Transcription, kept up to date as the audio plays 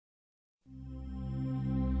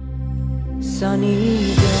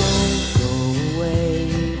Sonny, don't go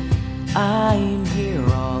away. I'm here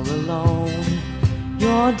all alone.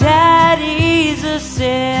 Your daddy's a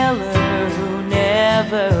sailor who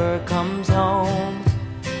never comes home.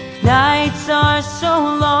 Nights are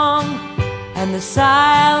so long and the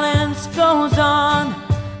silence goes on.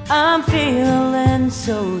 I'm feeling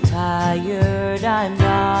so tired, I'm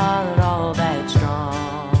not all that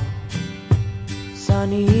strong.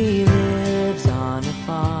 Sonny lives on a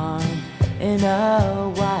farm in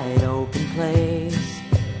a wide open place.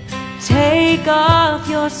 Take off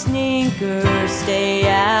your sneakers, stay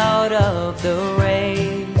out of the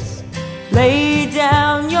race. Lay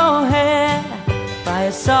down your head by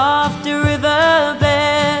a soft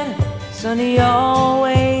riverbed. Sonny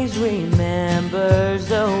always remembers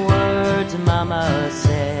the words Mama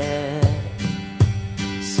said.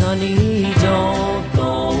 Sonny, don't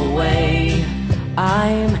go away.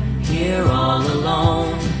 I'm here all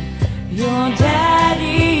alone. Your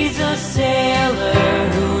daddy's a sailor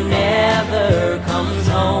who never comes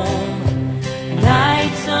home.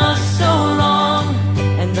 Nights are so long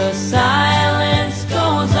and the silence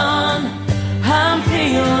goes on. I'm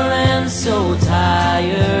feeling so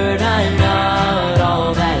tired, I'm not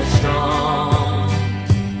all that strong.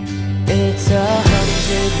 It's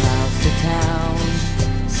 100 miles to town.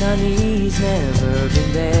 Sonny's never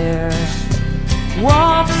been there.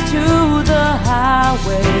 Walks to the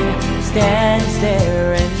highway, stands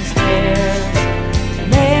there and stares. The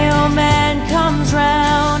mailman comes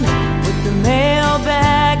round with the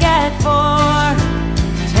mailbag at 4,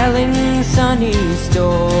 telling Sonny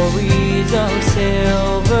stories of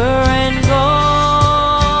silver and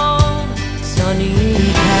gold. Sonny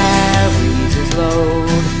carries his load,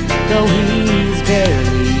 though he's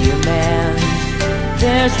barely a man.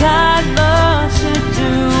 There's not much to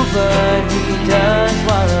do, but he does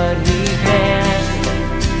what he can.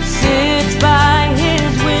 Sits by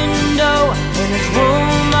his window in his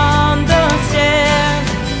room on the stairs,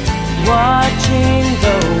 watching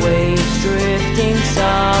the waves drifting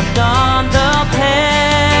soft on the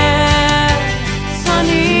pier.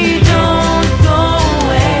 Sonny, don't go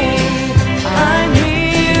away. I'm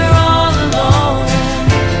here all alone.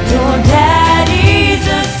 Your daddy's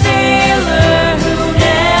a sailor who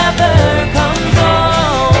never comes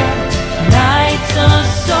home. Nights are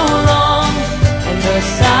so long and the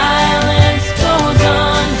silence goes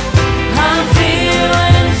on. I'm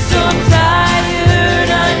feeling so tired,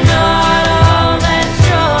 I'm not all that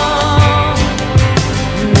strong.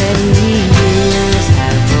 Many years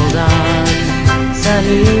have rolled on.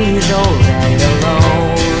 Sonny's old